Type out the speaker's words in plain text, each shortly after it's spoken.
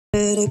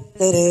Good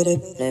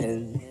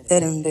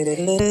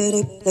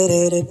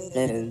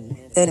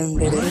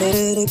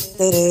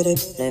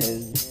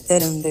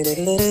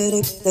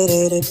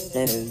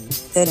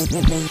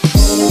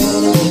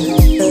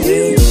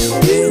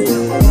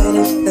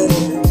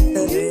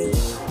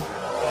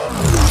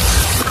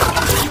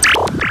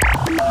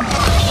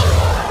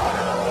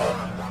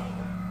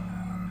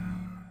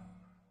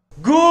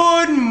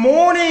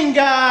morning,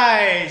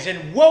 guys,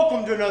 and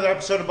welcome to another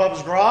episode of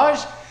Bubba's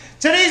Garage.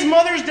 Today's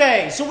Mother's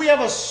Day, so we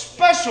have a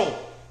special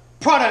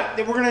product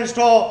that we're going to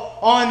install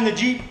on the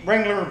Jeep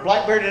Wrangler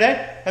Blackberry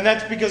today, and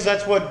that's because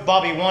that's what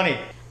Bobby wanted.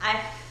 I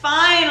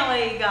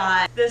finally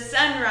got the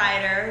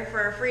Sunrider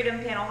for Freedom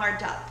Panel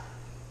Hardtop.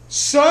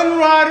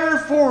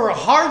 Sunrider for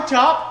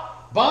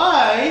Hardtop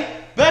by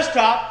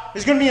Bestop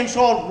is going to be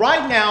installed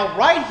right now,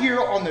 right here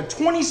on the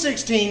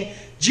 2016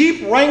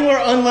 Jeep Wrangler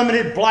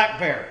Unlimited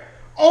Blackberry.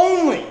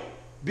 Only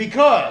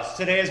because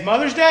today is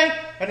Mother's Day,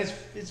 and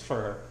it's for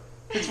her.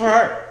 It's for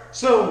her.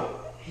 So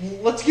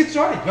let's get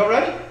started. Y'all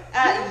ready?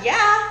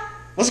 Yeah.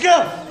 Let's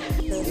go.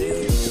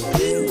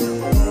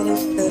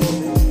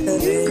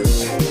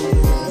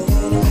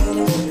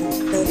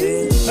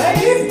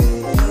 Babe.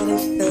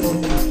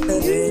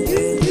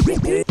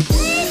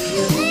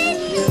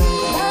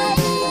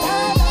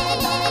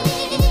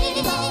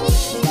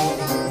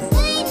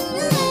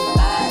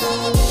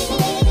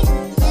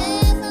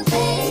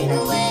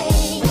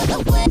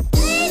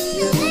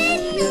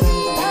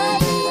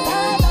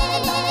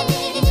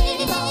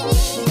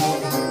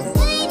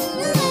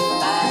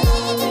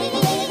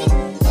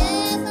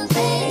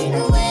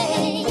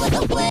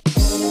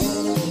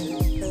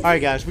 Alright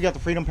guys, we got the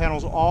Freedom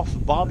panels off.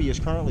 Bobby is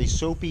currently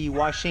soapy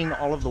washing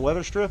all of the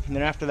weather strip, and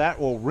then after that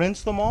we'll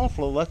rinse them off,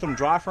 we'll let them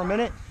dry for a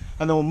minute,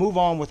 and then we'll move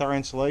on with our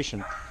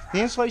installation.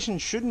 The installation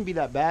shouldn't be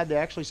that bad. They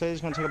actually say it's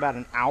going to take about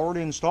an hour to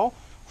install.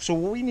 So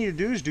what we need to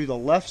do is do the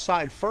left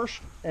side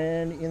first,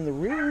 and in the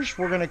rears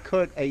we're going to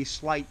cut a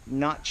slight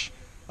notch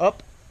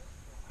up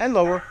and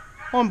lower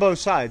on both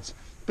sides.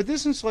 But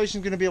this installation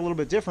is going to be a little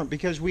bit different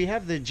because we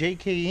have the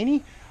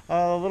JK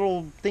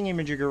little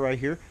thingy-majigger right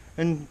here,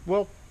 and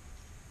well,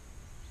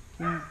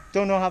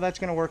 don't know how that's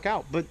going to work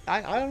out, but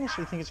I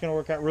honestly think it's going to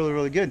work out really,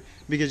 really good,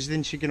 because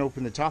then she can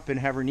open the top and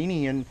have her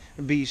Nini and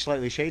be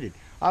slightly shaded.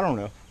 I don't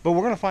know, but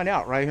we're going to find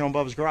out right here on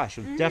Bubba's Garage,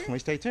 so definitely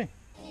stay tuned.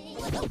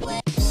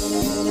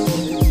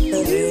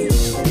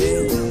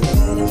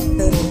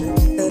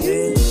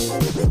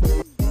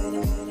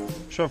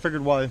 So I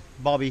figured while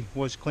Bobby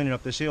was cleaning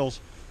up the seals,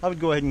 I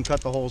would go ahead and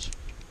cut the holes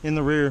in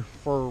the rear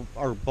for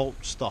our bolt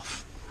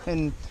stuff.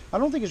 And I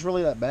don't think it's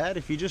really that bad.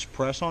 If you just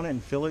press on it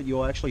and fill it,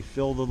 you'll actually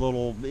feel the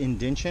little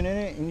indention in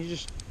it, and you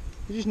just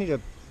need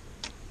to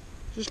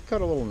cut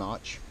a little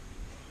notch.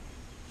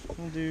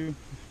 I'll do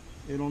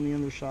it on the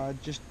other side.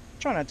 Just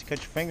try not to cut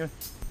your finger.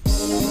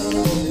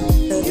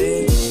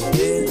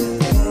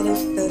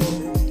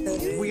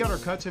 We got our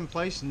cuts in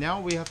place. Now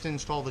we have to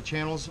install the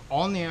channels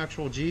on the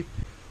actual Jeep.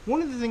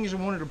 One of the things I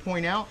wanted to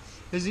point out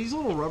is these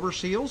little rubber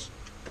seals.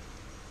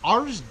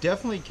 Ours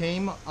definitely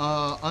came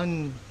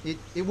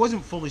it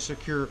wasn't fully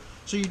secure,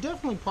 so you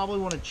definitely probably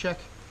want to check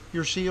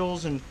your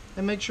seals and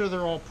make sure they're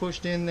all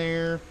pushed in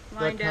there,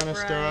 that kind of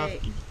stuff.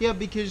 Yeah,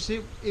 because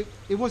it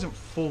wasn't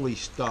fully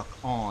stuck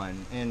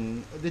on,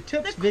 and the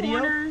tips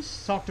video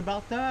talked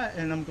about that,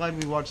 and I'm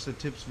glad we watched the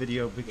tips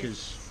video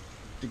because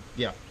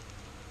yeah,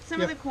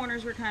 some of the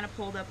corners were kind of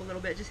pulled up a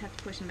little bit, just have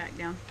to push them back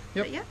down.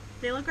 Yep. But yeah,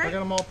 they look great. I got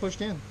them all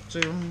pushed in, so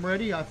I'm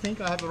ready. I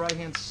think I have the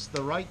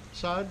right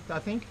side,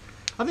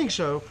 I think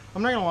so.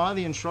 I'm not gonna lie,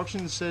 the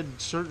instructions said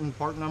certain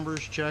part numbers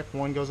check.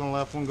 One goes on the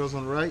left, one goes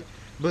on the right.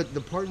 But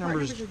the part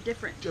numbers are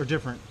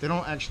different. They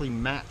don't actually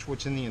match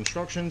what's in the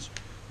instructions.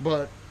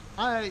 But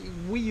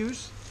we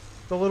use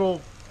the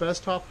little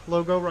Bestop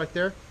logo right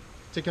there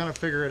to kind of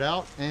figure it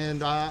out.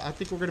 And I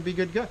think we're gonna be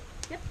good to go.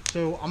 Yep.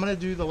 So I'm gonna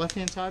do the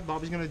left-hand side,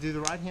 Bobby's gonna do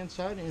the right-hand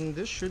side, and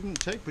this shouldn't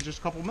take but just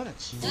a couple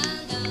minutes.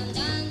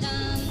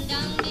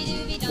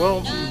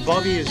 Well,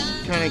 Bobby is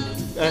kind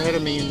of ahead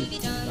of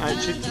me, and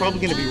she's probably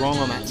going to be wrong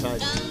on that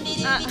side.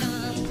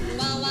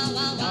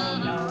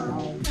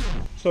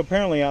 So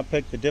apparently I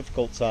picked the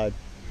difficult side.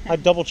 I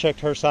double-checked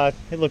her side.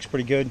 It looks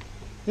pretty good.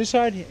 This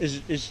side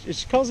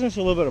is causing us a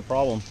little bit of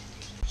problem.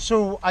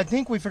 So I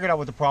think we figured out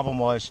what the problem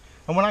was.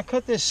 And when I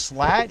cut this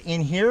slat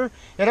in here,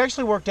 it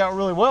actually worked out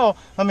really well.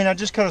 I mean, I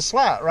just cut a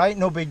slat, right?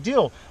 No big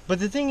deal. But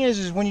the thing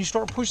is when you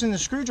start pushing the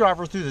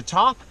screwdriver through the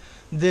top,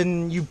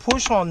 then you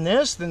push on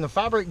this, then the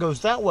fabric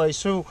goes that way.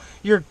 So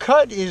your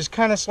cut is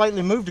kind of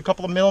slightly moved a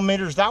couple of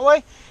millimeters that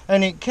way,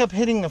 and it kept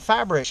hitting the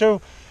fabric.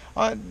 So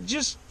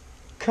just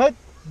cut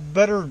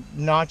better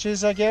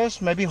notches, I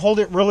guess. Maybe hold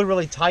it really,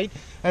 really tight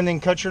and then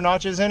cut your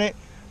notches in it.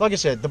 Like I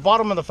said, the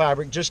bottom of the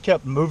fabric just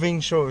kept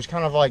moving, so it was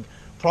kind of like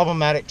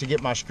problematic to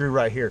get my screw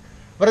right here.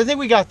 But I think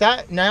we got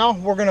that. Now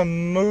we're gonna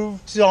move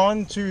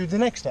on to the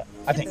next step,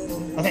 I think.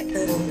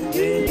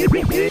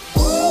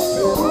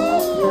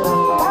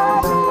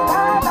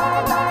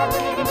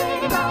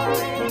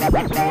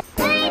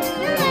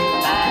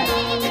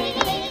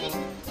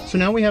 So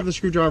now we have the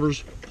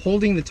screwdrivers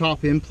holding the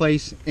top in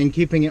place and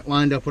keeping it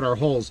lined up with our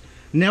holes.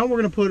 Now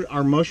we're going to put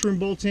our mushroom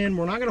bolts in.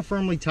 We're not going to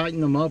firmly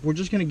tighten them up. We're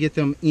just going to get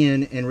them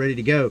in and ready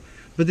to go.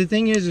 But the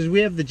thing is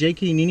we have the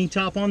JK Nini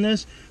top on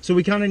this, so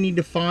we kind of need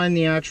to find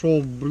the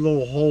actual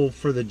little hole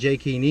for the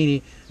JK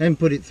Nini and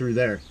put it through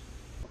there.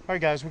 All right,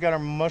 guys, we got our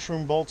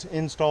mushroom bolts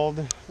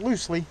installed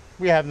loosely.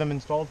 We have them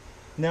installed.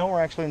 Now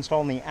we're actually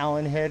installing the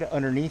Allen head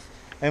underneath.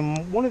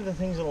 And one of the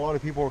things that a lot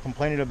of people are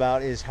complaining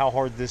about is how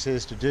hard this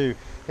is to do.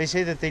 They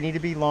say that they need to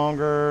be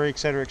longer,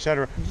 etc.,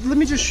 etc. Let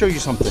me just show you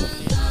something.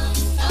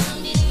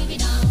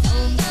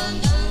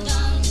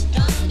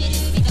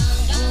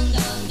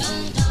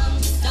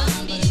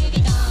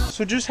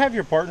 So just have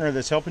your partner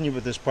that's helping you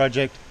with this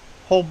project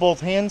hold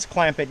both hands,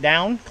 clamp it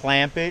down,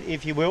 clamp it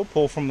if you will,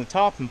 pull from the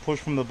top and push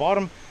from the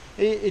bottom.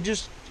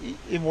 It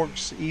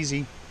works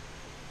easy.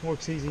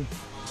 Works easy.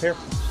 Here.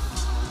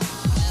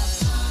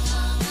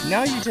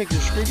 Now you take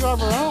your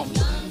screwdriver out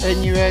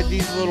and you add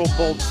these little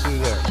bolts through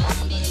there.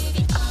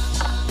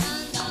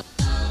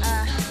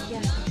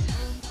 Yeah.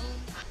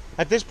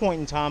 At this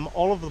point in time,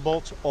 all of the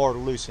bolts are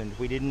loosened.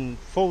 We didn't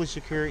fully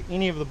secure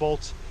any of the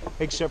bolts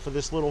except for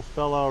this little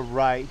fella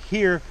right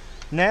here.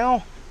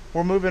 Now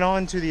we're moving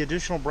on to the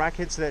additional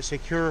brackets that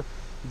secure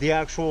the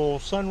actual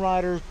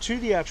Sunrider to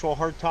the actual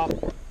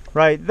hardtop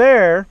right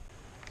there.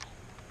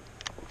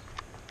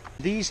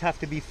 These have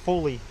to be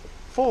fully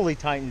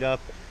tightened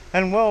up.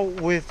 And well,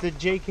 with the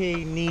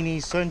JK Nini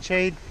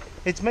sunshade,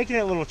 it's making it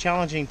a little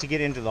challenging to get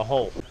into the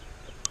hole.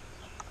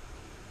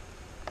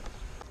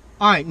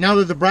 Alright, now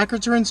that the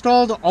brackets are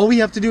installed, all we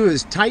have to do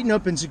is tighten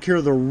up and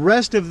secure the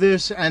rest of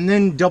this and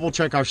then double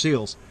check our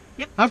seals.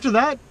 Yep. After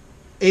that,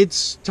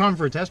 it's time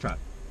for a test drive.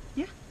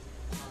 Yeah.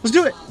 Let's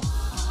do it.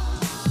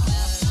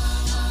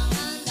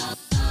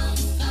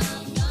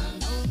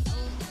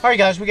 Alright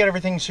guys, we got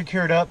everything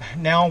secured up.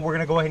 Now we're going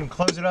to go ahead and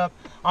close it up.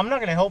 I'm not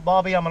going to help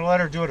Bobby. I'm going to let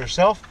her do it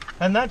herself.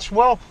 And that's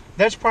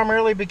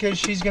primarily because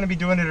she's going to be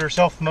doing it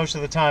herself most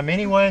of the time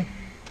anyway.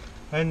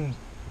 And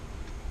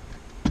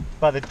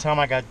by the time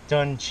I got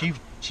done, she's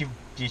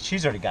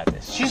already got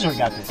this. She's already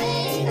got this.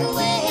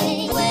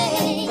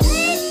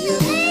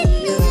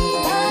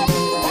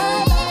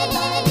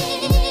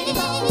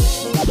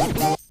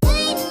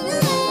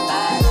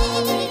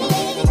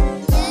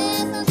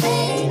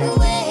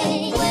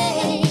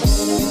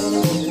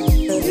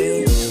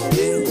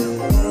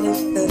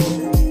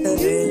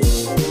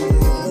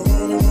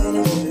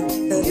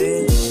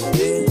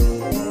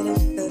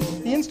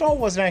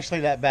 Wasn't actually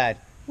that bad.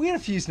 We had a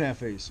few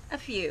snafus. A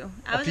few.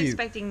 I was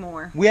expecting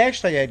more. We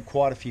actually had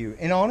quite a few.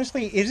 And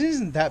honestly, it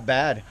isn't that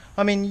bad.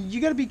 I mean,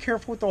 you got to be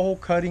careful with the whole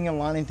cutting and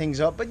lining things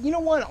up. But you know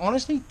what?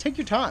 Honestly, take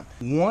your time.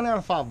 1 out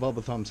of 5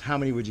 Bubba thumbs. How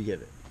many would you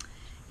give it?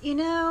 You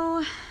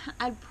know,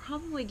 I'd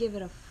probably give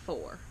it a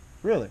 4.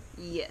 Really?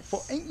 Yes.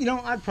 4. You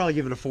know, I'd probably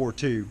give it a 4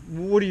 too.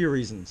 What are your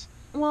reasons?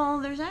 Well,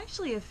 there's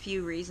actually a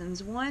few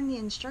reasons. One, the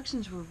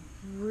instructions were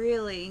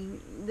really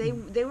they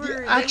were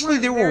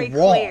very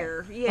wrong.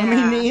 clear. Yeah. I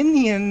mean, in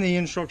the end, the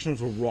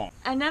instructions were wrong.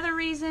 Another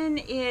reason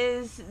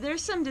is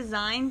there's some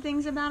design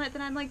things about it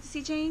that I'd like to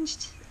see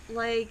changed,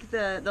 like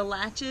the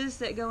latches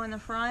that go in the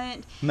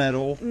front.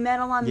 Metal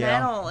on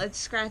metal. It's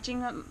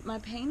scratching up my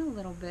paint a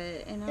little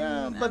bit, and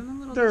yeah, I'm but a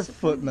little they're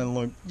disappointed. footmen.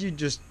 Look, you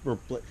just were.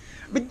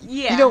 But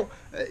yeah. You know.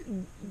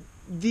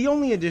 The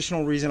only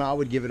additional reason I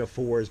would give it a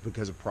 4 is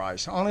because of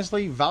price.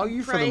 Honestly,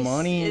 value for the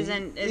money,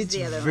 it's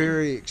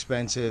very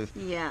expensive.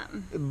 Yeah.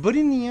 But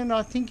in the end,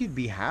 I think you'd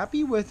be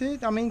happy with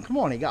it. I mean, come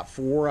on, he got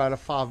 4 out of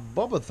 5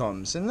 Bubba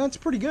thumbs, and that's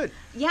pretty good.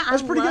 Yeah,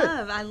 that's pretty good.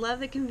 I love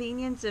the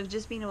convenience of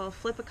just being able to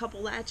flip a couple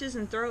latches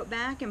and throw it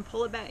back and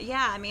pull it back.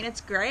 Yeah, I mean,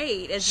 it's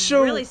great. It's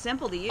really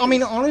simple to use. I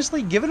mean,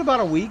 honestly, give it about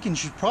a week, and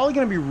she's probably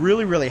going to be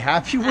really, really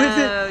happy with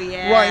it. Oh,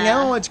 yeah. Right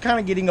now, it's kind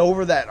of getting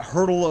over that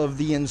hurdle of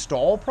the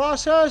install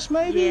process,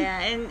 maybe. Yeah,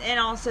 and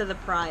also the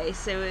price.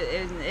 So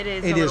it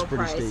is a little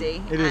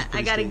pricey.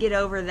 I got to get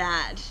over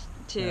that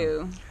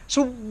too. Yeah.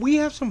 So we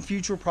have some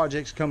future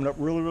projects coming up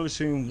really, really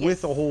soon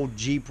with the whole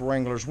Jeep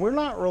Wranglers. We're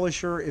not really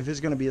sure if it's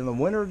going to be in the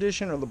winter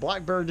edition or the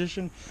black bear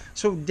edition.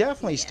 So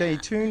definitely stay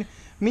tuned.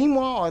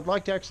 Meanwhile, I'd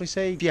like to actually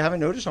say, if you haven't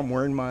noticed, I'm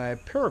wearing my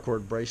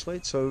PARACORD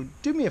bracelet. So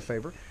do me a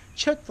favor.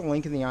 Check the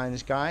link in the eye in the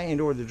sky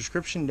and or the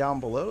description down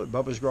below at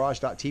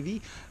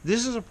BubbasGarageTv.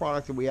 This is a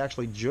product that we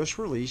actually just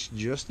released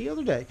just the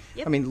other day.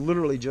 Yep. I mean,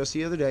 literally just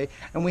the other day.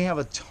 And we have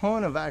a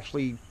ton of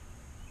actually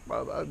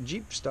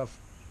Jeep stuff.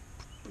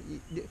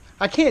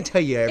 I can't tell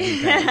you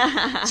everything.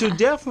 So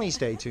definitely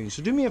stay tuned.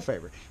 So do me a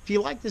favor. If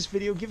you like this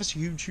video, give us a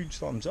huge, huge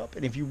thumbs up.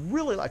 And if you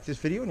really like this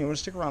video and you want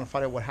to stick around and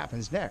find out what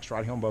happens next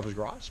right here on Bubba's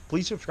Garage,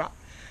 please subscribe.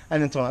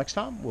 And until next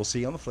time, we'll see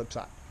you on the flip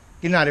side.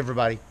 Good night,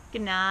 everybody.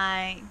 Good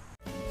night.